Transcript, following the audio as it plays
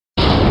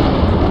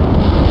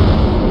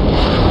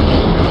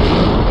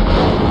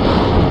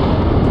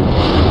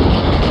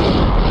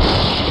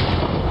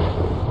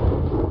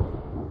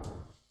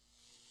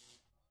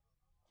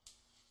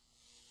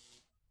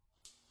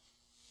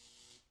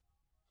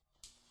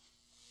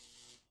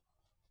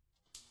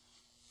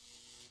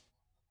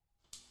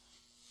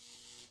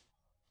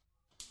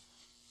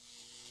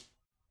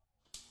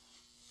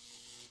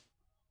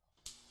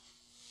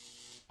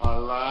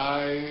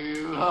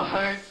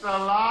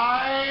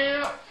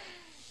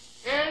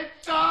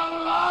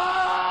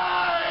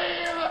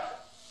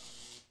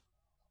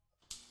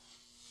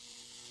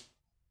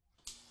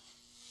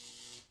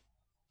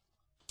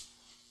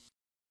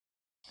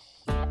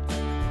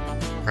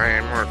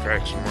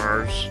Artifacts of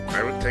Mars.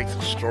 I would take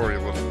the story a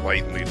little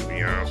lightly, to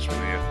be honest with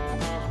you.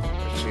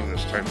 I've seen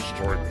this type of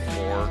story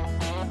before.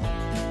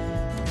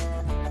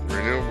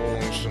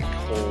 Renewable instant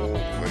coal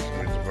that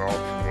can be developed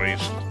from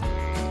waste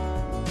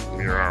in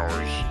mere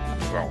hours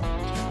developed.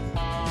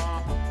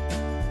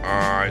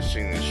 I've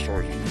seen these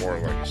stories before,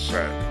 like I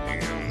said,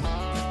 and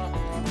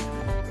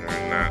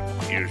they're not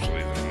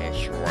usually the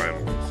most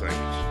reliable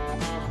things.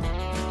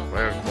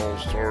 Land coal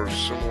stores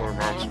similar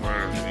amounts of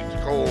energy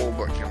to coal,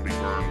 but can be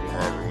burned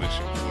without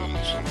releasing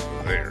pollutants into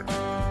the air.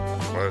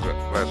 But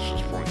that's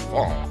just plain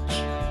false.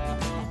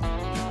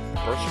 Of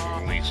course it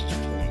releases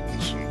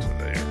pollutants into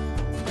the air.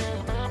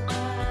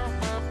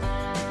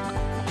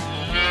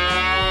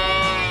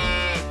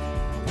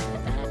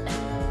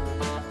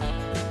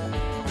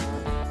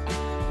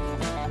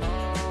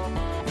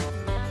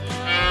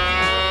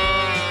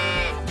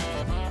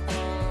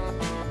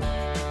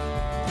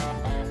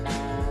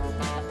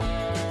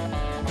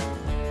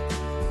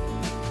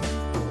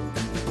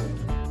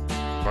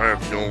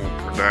 Biofuel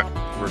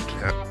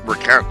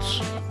briquettes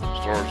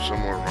store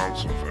similar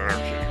amounts of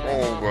energy to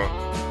coal, but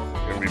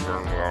can be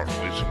burned without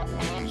releasing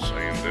pollutants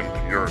and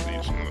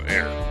impurities into the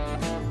air. I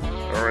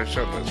already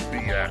said that's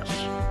BS.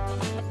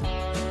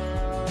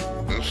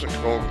 Instant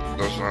coal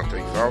does not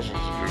take thousands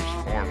of years to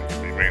form and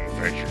can be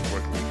manufactured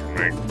quickly from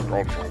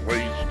agricultural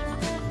waste,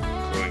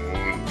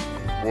 including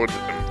wood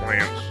and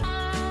plants,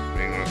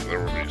 meaning that there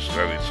will be a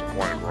steady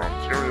supply of raw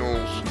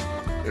materials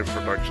if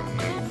production of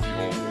new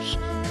fuels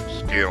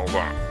scaled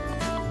up.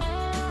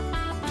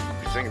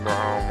 If you think about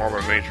how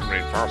Mother Nature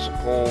made fossil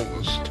coal,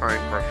 this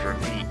time, pressure,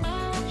 and heat,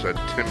 said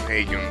Tim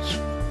Hagen's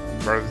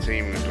part of the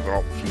team who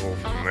developed fuel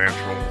from the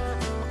Natural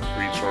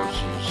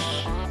Resources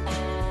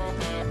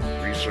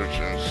Research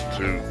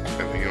Institute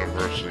at the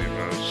University of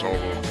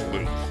Minnesota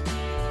Duluth.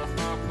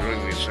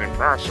 Doing these same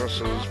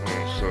processes, but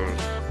instead of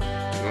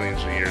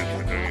millions of years,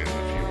 we're doing it in a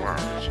few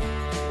hours.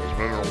 Those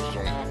minerals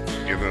don't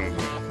get into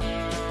the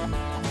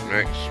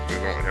mix, we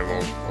don't have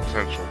those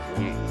potential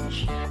pollutants.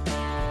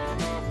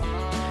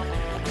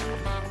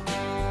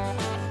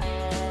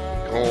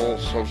 Coal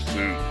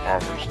substitute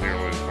offers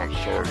nearly as much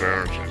stored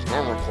energy as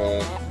normal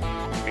coal,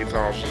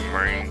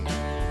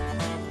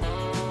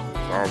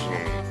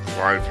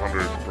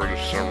 8,500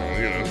 British thermal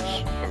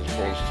units, as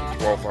opposed to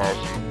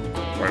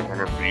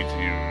 12,500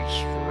 BTUs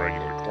for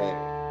regular coal.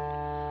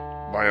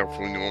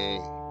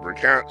 Biofuel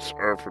briquettes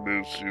are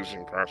produced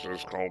using a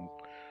process called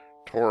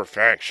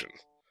torrefaction.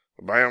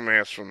 The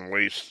biomass from the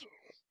waste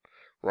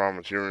raw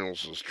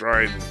materials is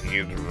dried and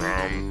heated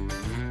around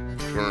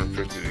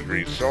 250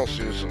 degrees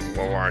Celsius in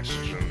low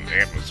oxygen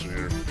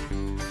atmosphere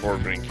before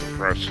being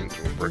compressed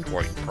into a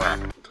brick-like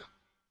product.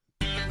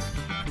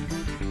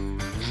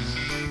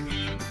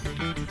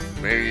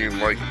 Maybe you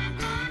like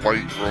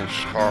light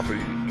roast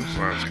coffee, it's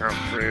not as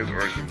concentrated,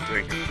 or you can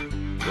take it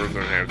further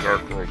and have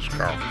dark roast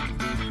coffee.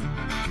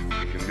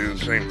 You can do the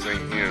same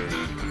thing here.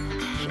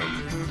 So,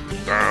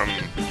 Don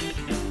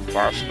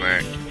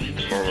Bosnack,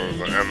 one of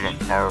the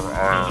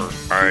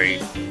NRRI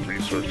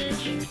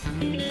researchers.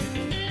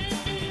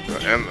 The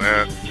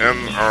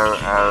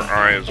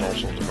NRRI is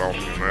also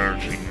developing an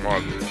energy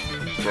mud that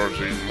stores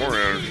even more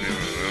energy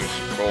than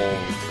instant coal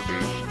and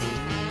produced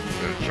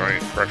in a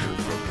giant pressure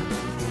cooker.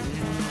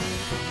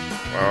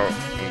 Well,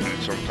 it'll be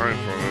some time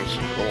for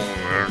instant coal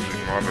and energy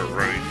mud are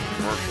ready for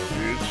commercial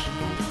use.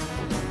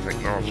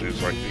 Technologies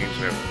like these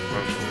have the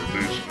potential to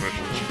reduce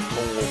emissions from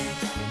coal as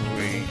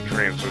we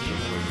transition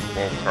to the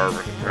low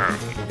carbon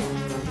economy.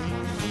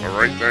 Well,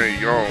 right there you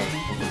go.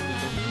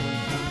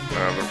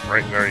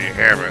 Right there you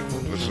have it.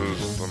 This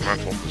is the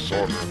mental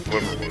disorder of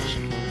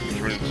liberalism,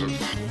 which means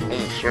it's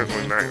almost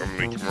certainly not going to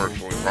be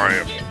commercially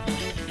viable.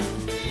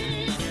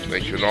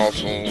 They could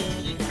also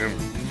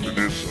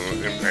reduce the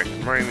impact of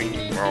mining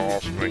while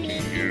also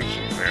making use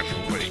of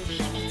natural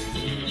waste.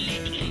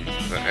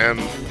 The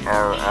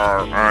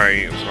NRRI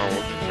is now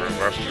looking for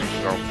investors to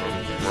help them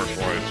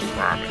commercialize the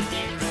products.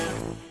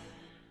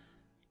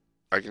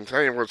 I can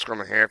tell you what's going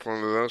to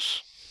happen to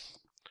this.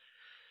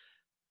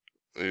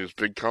 These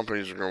big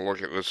companies are going to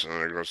look at this and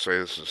they're going to say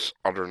this is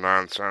utter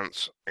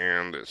nonsense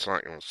and it's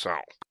not going to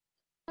sell.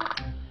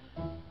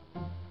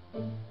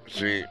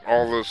 See,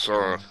 all this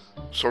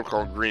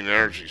so-called green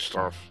energy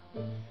stuff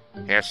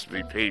has to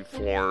be paid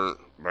for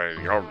by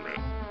the government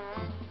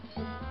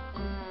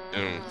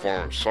in the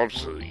form of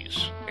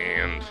subsidies,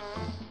 and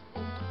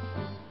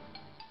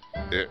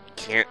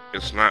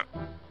it's not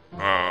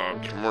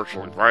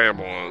commercially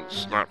viable, and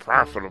it's not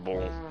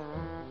profitable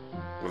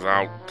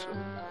without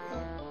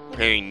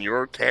paying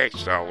your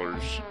tax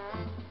dollars.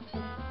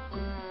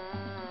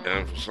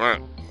 And if it's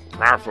not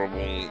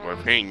profitable by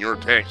paying your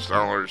tax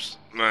dollars,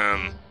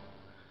 then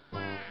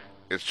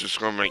it's just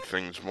going to make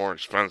things more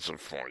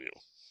expensive for you.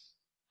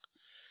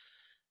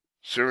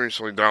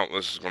 Seriously doubt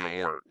this is going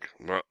to work,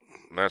 but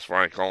that's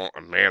why I call it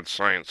a mad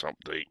science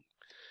update.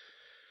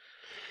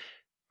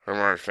 From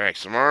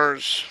Artifacts of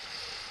Mars,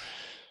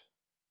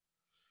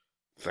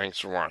 thanks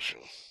for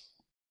watching.